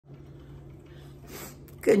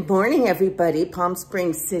Good morning, everybody. Palm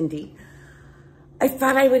Springs, Cindy. I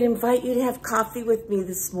thought I would invite you to have coffee with me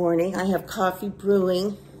this morning. I have coffee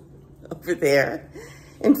brewing over there.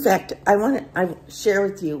 In fact, I share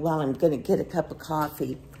with you while I'm going to get a cup of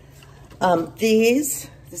coffee. This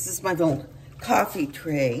is my little coffee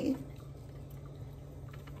tray.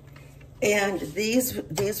 And these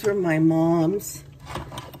were my mom's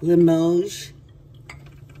Limoges.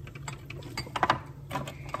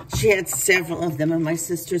 She had several of them, and my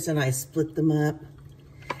sisters and I split them up.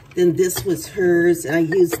 Then this was hers, and I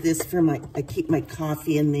use this for I keep my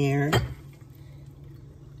coffee in there.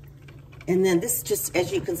 And then this is just,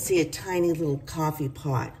 as you can see, a tiny little coffee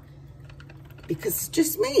pot. Because it's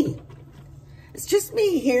just me. It's just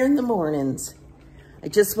me here in the mornings. I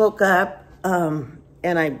just woke up, and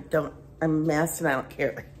I'm a mess, and I don't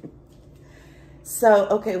care. So,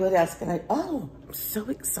 okay, what else can oh, I'm so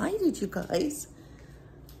excited, you guys.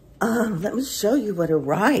 Let me show you what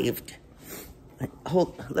arrived.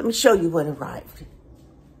 Let me show you what arrived.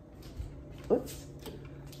 Whoops.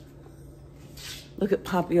 Look at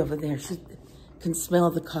Poppy over there. She can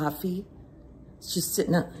smell the coffee. She's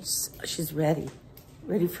sitting up. She's ready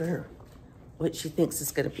for what she thinks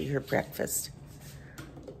is going to be her breakfast,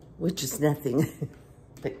 which is nothing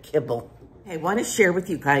but kibble. I want to share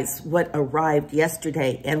with you guys what arrived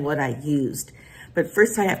yesterday and what I used. But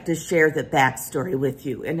first I have to share the backstory with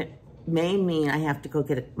you, and it may mean I have to go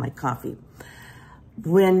get my coffee.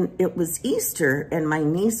 When it was Easter and my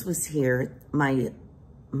niece was here, my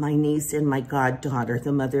niece and my goddaughter,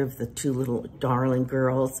 the mother of the two little darling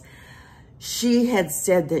girls, she had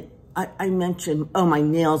said that, I mentioned, oh, my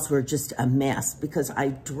nails were just a mess because I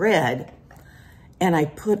dread and I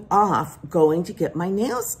put off going to get my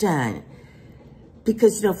nails done.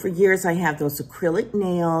 Because, you know, for years I have those acrylic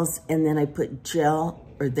nails and then I put gel,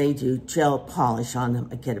 or they do, gel polish on them.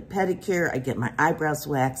 I get a pedicure, I get my eyebrows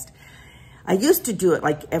waxed. I used to do it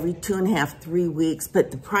like every 2.5, 3 weeks,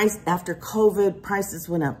 but the price, after COVID, prices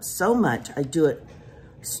went up so much, I do it,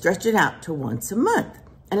 stretch it out to once a month.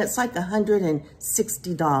 And it's like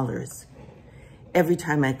 $160 every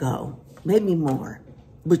time I go, maybe more,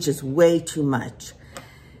 which is way too much.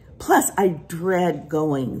 Plus, I dread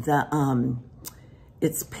going.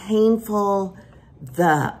 It's painful.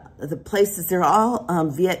 The places, they're all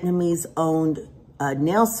Vietnamese-owned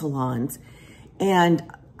nail salons. And,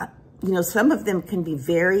 you know, some of them can be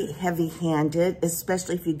very heavy-handed,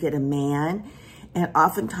 especially if you get a man. And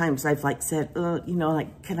oftentimes I've like said, you know,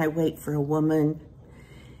 like, can I wait for a woman?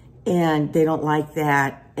 And they don't like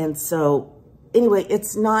that. And so, anyway,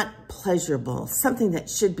 it's not pleasurable. Something that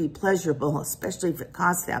should be pleasurable, especially if it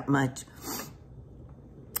costs that much.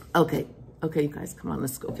 Okay, you guys, come on,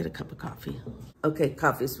 let's go get a cup of coffee. Okay,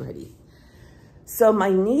 coffee's ready. So my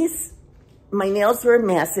niece, my nails were a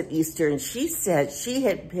mess at Easter, and she said she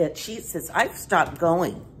says, I've stopped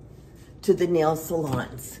going to the nail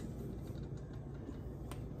salons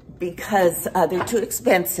because they're too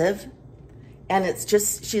expensive, and it's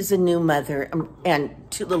just, she's a new mother and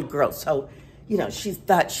two little girls, so, you know, she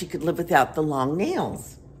thought she could live without the long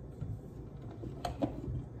nails.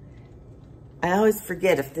 I always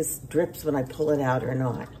forget if this drips when I pull it out or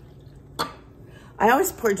not. I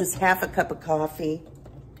always pour just half a cup of coffee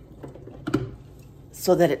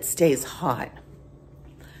so that it stays hot.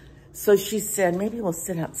 So she said, maybe we'll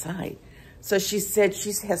sit outside. So she said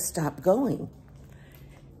she has stopped going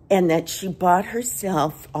and that she bought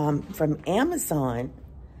herself from Amazon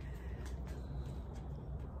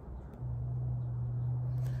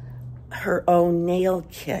her own nail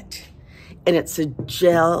kit. And it's a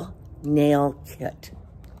gel nail kit.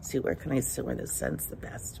 Let's see, where can I sit where the sun's the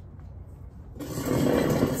best?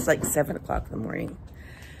 It's like 7 o'clock in the morning.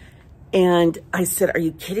 And I said, are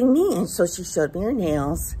you kidding me? And so she showed me her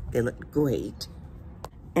nails. They looked great.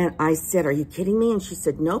 And I said, are you kidding me? And she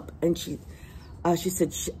said, nope. And she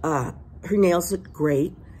said her nails looked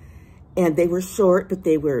great. And they were short, but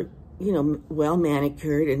they were, you know, well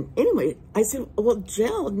manicured. And anyway, I said, well,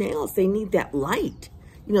 gel nails, they need that light,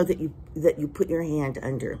 you know, that you put your hand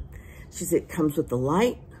under. She said, it comes with the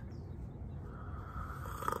light.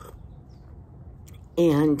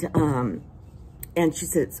 And she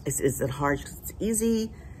said, is it hard? She said, it's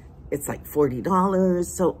easy. It's like $40.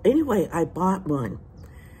 So anyway, I bought one.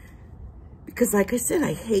 Because like I said,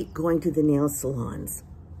 I hate going to the nail salons.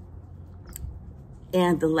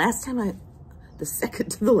 And the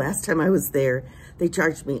second to the last time I was there, they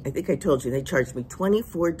charged me, I think I told you, they charged me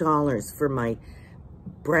 $24 for my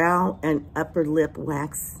brow and upper lip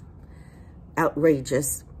wax.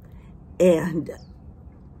 Outrageous. And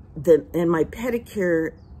my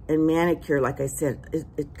pedicure and manicure, like I said,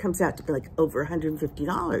 it comes out to be like over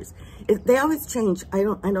 $150. They always change. I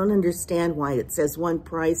don't understand why it says one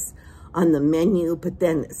price on the menu, but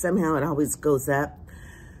then somehow it always goes up.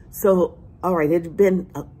 So, all right, it had been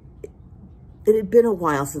a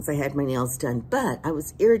while since I had my nails done, but I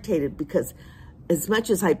was irritated because as much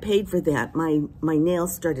as I paid for that, my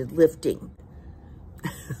nails started lifting.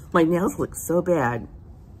 My nails look so bad.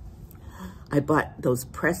 I bought those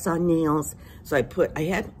press-on nails. So I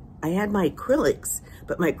had my acrylics,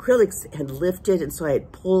 but my acrylics had lifted, and so I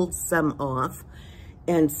had pulled some off.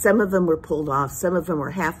 And some of them were pulled off. Some of them were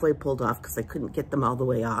halfway pulled off because I couldn't get them all the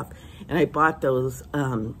way off. And I bought those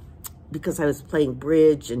because I was playing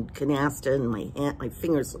bridge and canasta, and my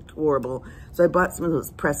fingers looked horrible. So I bought some of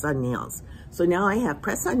those press-on nails. So now I have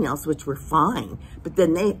press-on nails, which were fine, but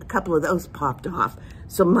then a couple of those popped off.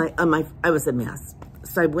 So I was a mess.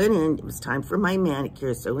 So I went in, it was time for my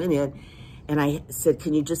manicure, so I went in, and I said,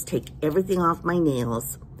 can you just take everything off my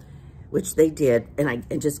nails, which they did, and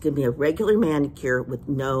just give me a regular manicure with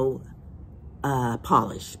no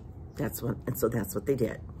polish. So that's what they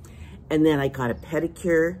did. And then I got a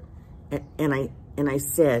pedicure, and I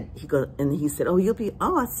said, he said,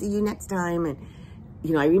 I'll see you next time, and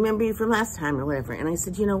I remember you from last time or whatever. And I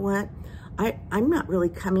said, you know what? I'm not really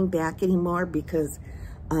coming back anymore because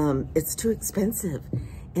it's too expensive.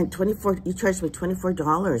 And you charged me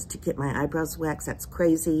 $24 to get my eyebrows waxed. That's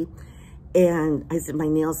crazy. And I said, my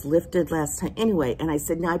nails lifted last time. Anyway, and I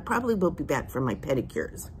said, now I probably will be back for my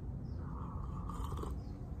pedicures.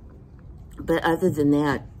 But other than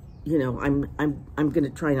that, I'm going to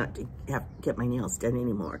try not to get my nails done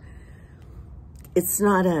anymore. It's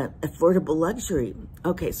not an affordable luxury.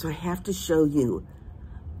 Okay, so I have to show you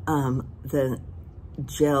the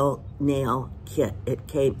gel nail kit. It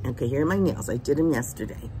came, okay, here are my nails. I did them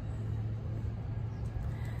yesterday.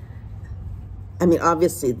 I mean,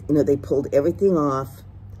 obviously, they pulled everything off.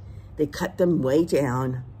 They cut them way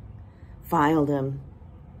down, filed them,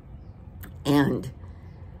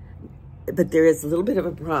 but there is a little bit of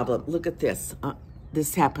a problem. Look at this.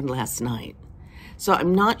 This happened last night. So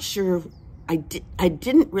I'm not sure, I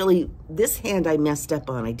didn't really, this hand I messed up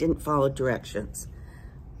on. I didn't follow directions.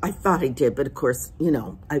 I thought I did, but of course,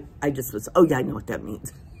 I just was, oh yeah, I know what that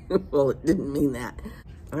means. Well, it didn't mean that.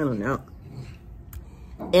 I don't know.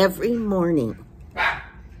 Every morning,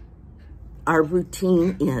 our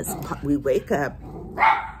routine is, we wake up,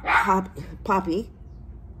 Poppy,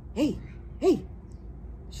 hey,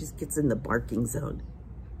 she gets in the barking zone.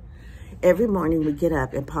 Every morning we get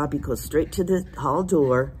up and Poppy goes straight to the hall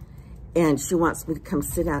door, and she wants me to come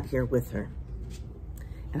sit out here with her.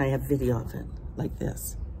 And I have video of it, like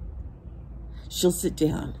this. She'll sit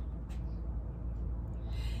down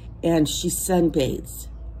and she sunbathes.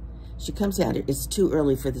 She comes out here. It's too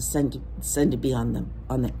early for the sun to be on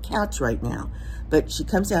the couch right now, but she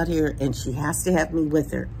comes out here and she has to have me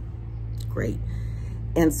with her. Great.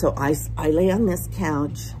 And so I lay on this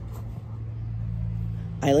couch.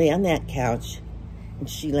 I lay on that couch, and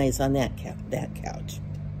she lays on that couch.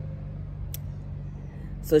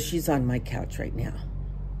 So she's on my couch right now,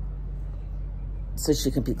 so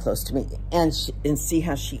she can be close to me, and see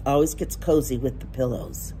how she always gets cozy with the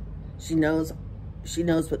pillows. She knows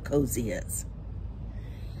what cozy is.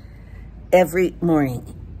 Every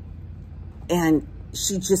morning. And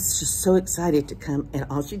she's so excited to come, and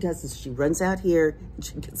all she does is she runs out here, and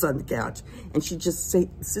she gets on the couch, and she just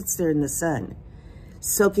sits there in the sun,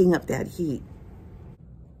 soaking up that heat.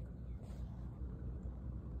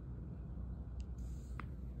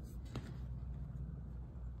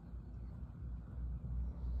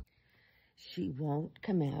 She won't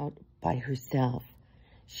come out by herself.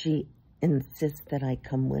 She insists that I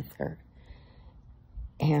come with her.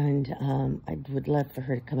 And I would love for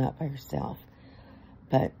her to come out by herself,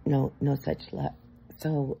 but no such luck.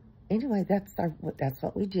 So anyway, that's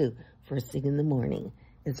what we do first thing in the morning,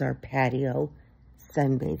 is our patio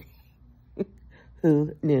sunbathing.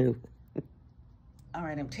 Who knew? All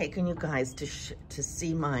right, I'm taking you guys to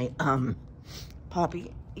see my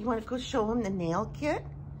Poppy. You want to go show him the nail kit?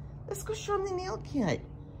 Let's go show him the nail kit.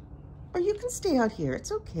 Or you can stay out here.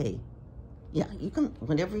 It's okay. Yeah, you can,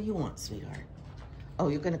 whenever you want, sweetheart. Oh,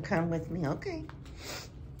 you're going to come with me? Okay.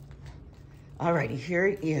 All righty, here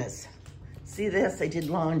it is. See this? I did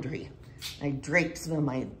laundry. I draped some of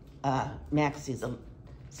my maxis,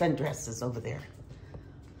 sundresses over there.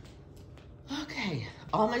 Okay,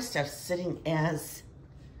 all my stuff's sitting as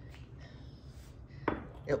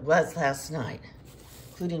it was last night,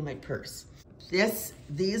 including my purse.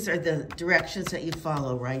 These are the directions that you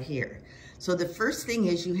follow right here. So the first thing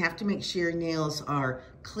is you have to make sure your nails are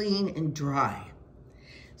clean and dry.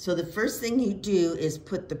 So the first thing you do is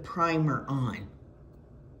put the primer on.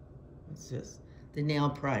 What's this? The nail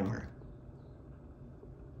primer.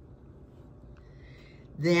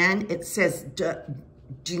 Then it says,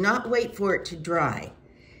 do not wait for it to dry.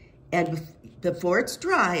 And before it's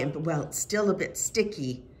dry, and well, it's still a bit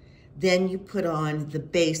sticky, then you put on the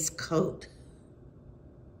base coat.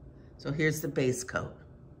 So here's the base coat.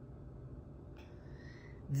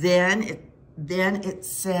 Then it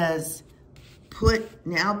says,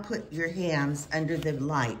 now put your hands under the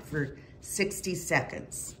light for 60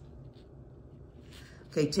 seconds.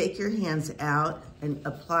 Okay, take your hands out and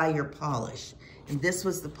apply your polish. And this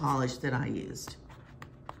was the polish that I used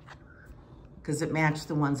because it matched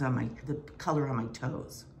the ones on the color on my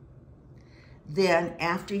toes. Then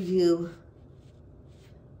after you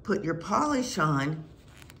put your polish on,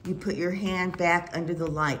 you put your hand back under the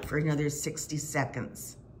light for another 60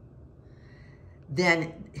 seconds.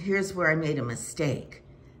 Then here's where I made a mistake.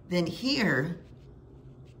 Then here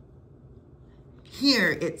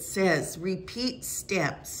it says repeat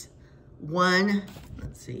steps 1,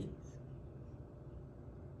 let's see.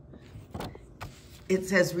 It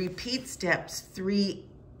says repeat steps 3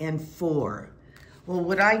 and 4. Well,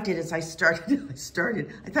 what I did is I thought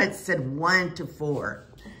it said 1 to 4.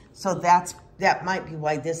 So that might be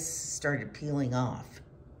why this started peeling off.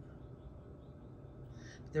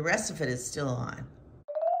 The rest of it is still on.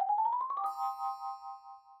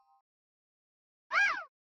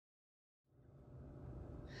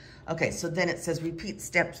 Okay, so then it says repeat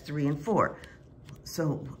steps 3 and 4.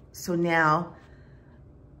 So now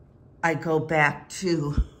I go back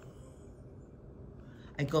to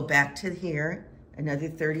here, another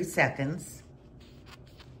 30 seconds.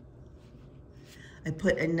 I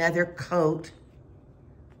put another coat,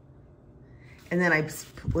 and then I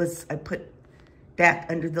put back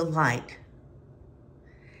under the light.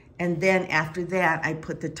 And then after that, I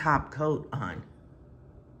put the top coat on.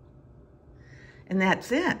 And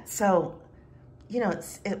that's it. So, you know,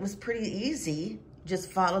 it was pretty easy.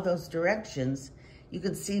 Just follow those directions. You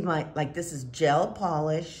can see like this is gel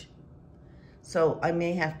polish. So I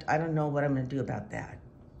may have to, I don't know what I'm gonna do about that.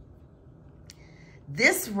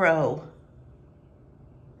 This row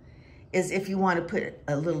is if you want to put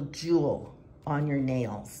a little jewel on your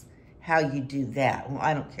nails, how you do that. Well,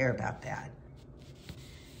 I don't care about that.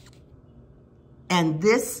 And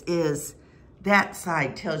this is, that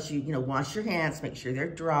side tells you, you know, wash your hands, make sure they're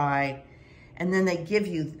dry. And then they give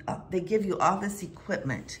you all this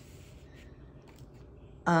equipment.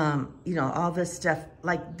 You know, all this stuff.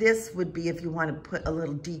 Like this would be if you want to put a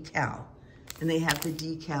little decal. And they have the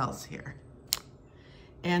decals here.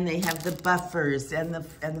 And they have the buffers and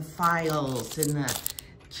the files and the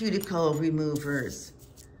cuticle removers.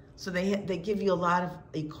 So they give you a lot of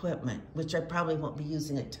equipment, which I probably won't be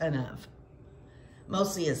using a ton of.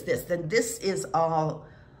 Mostly is this. Then this is all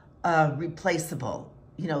replaceable.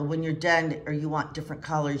 You know, when you're done or you want different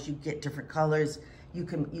colors, you get different colors. You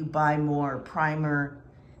buy more primer,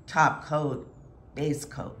 top coat, base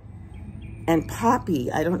coat. And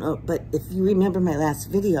Poppy, I don't know, but if you remember my last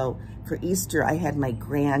video, for Easter, I had my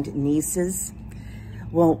grand nieces.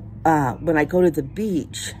 Well, when I go to the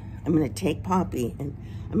beach, I'm gonna take Poppy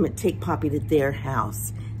to their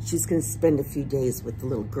house. She's gonna spend a few days with the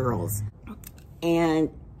little girls. And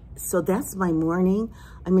so that's my morning.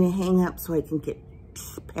 I'm gonna hang up so I can get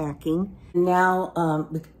packing. Now,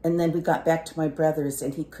 and then we got back to my brother's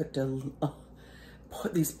and he cooked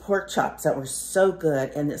these pork chops that were so good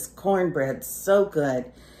and this cornbread so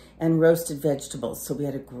good and roasted vegetables. So we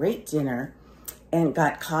had a great dinner and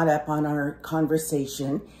got caught up on our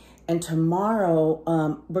conversation. And tomorrow,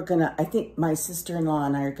 I think my sister-in-law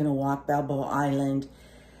and I are gonna walk Balboa Island.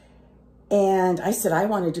 And I said I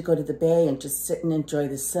wanted to go to the bay and just sit and enjoy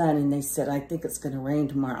the sun. And they said, I think it's gonna rain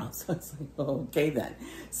tomorrow. So it's like, oh, okay then.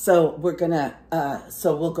 So we're gonna, we'll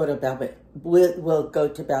go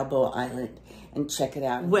to Balboa Island and check it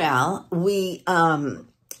out. Well, we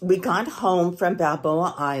got home from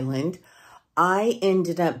Balboa Island. I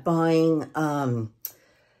ended up buying, oh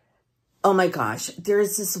my gosh,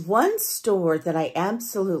 there's this one store that I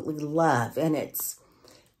absolutely love. And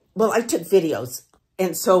well, I took videos.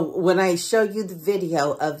 And so when I show you the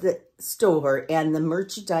video of the store and the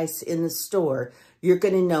merchandise in the store, you're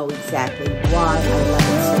going to know exactly why I love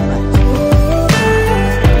it so much.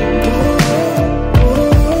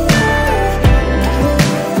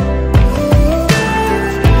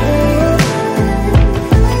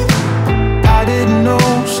 I didn't know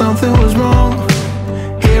something was wrong.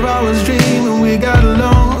 Here I was dreaming we got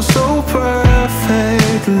along so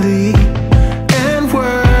perfectly and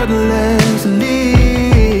wordlessly.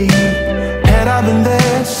 Had I been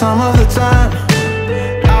there some of the time,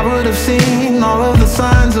 I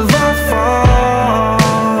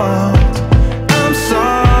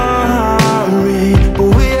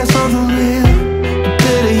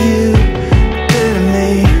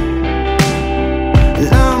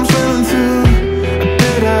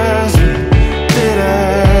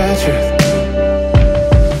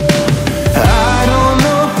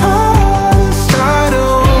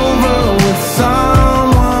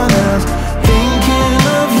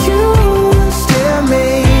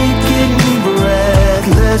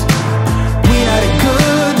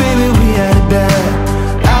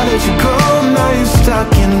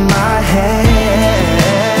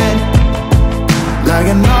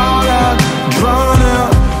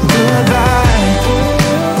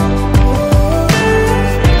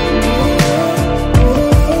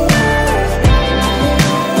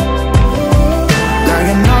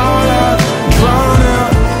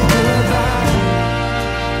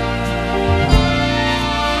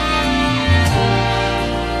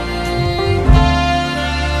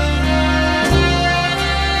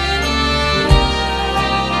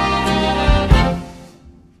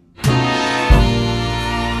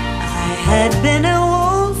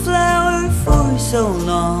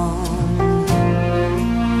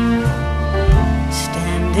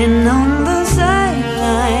sitting on the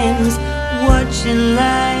sidelines, watching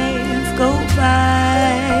life go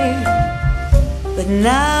by. But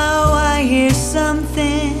now I hear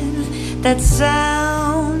something that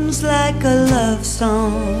sounds like a love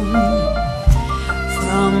song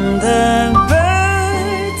from the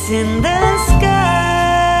birds in the sky.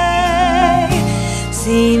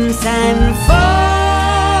 Seems I'm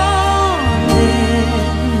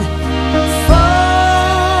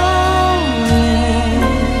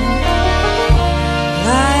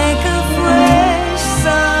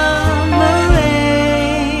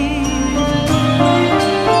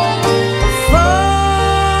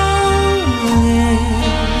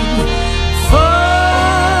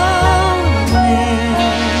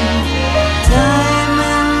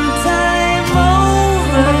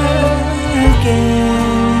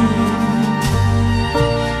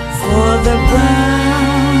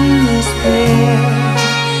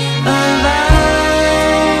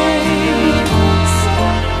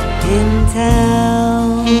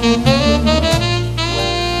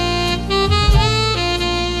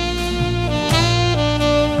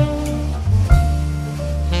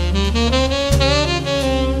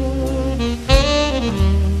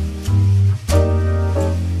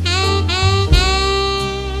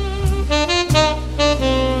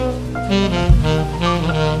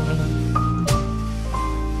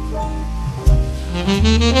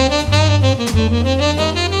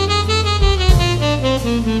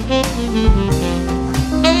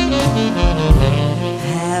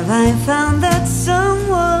have I found that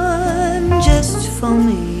someone just for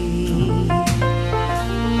me,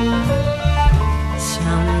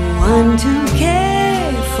 someone to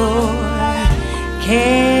care for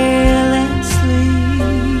carelessly.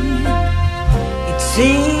 It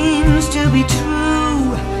seems to be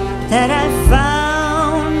true that I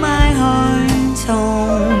found my heart's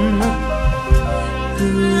home.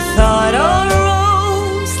 Who thought a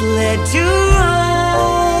rose led to Rome?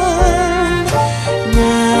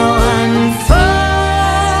 Now I'm falling,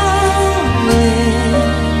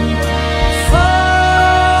 falling,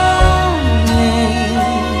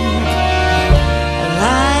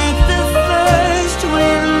 like the first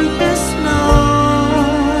winter snow.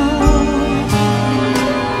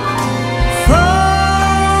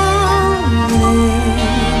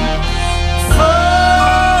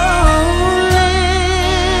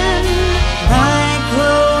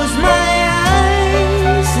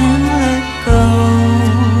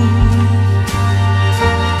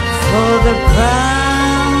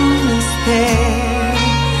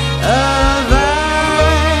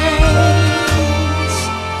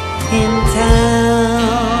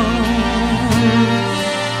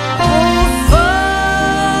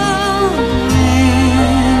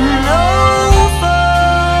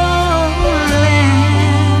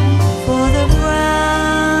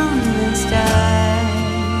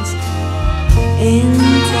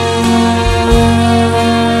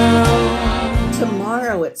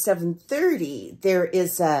 Tomorrow at 7:30, there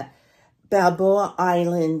is a Balboa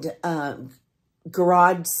Island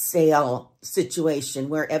garage sale situation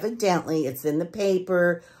where evidently it's in the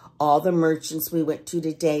paper. All the merchants we went to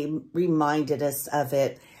today reminded us of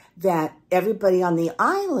it, that everybody on the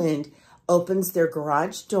island opens their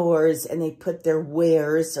garage doors and they put their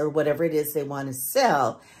wares or whatever it is they want to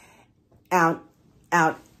sell out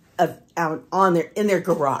in their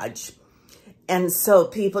garage. And so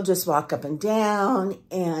people just walk up and down,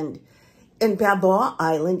 and Balboa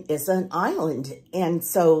Island is an island. And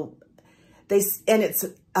so it's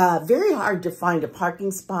very hard to find a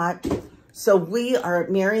parking spot. So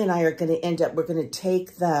Mary and I are going to we're going to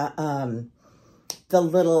take the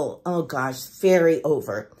little, oh gosh, ferry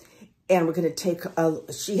over. And we're going to take,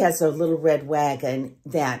 she has a little red wagon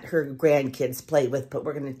that her grandkids play with, but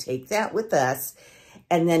we're going to take that with us.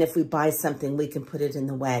 And then if we buy something, we can put it in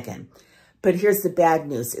the wagon. But here's the bad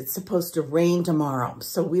news. It's supposed to rain tomorrow.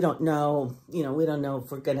 So we don't know, we don't know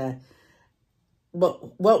if we're going to,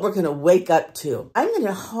 what we're going to wake up to.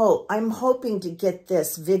 I'm hoping to get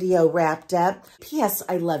this video wrapped up. P.S.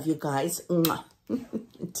 I love you guys.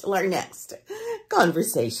 Until our next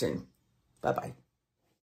conversation. Bye-bye.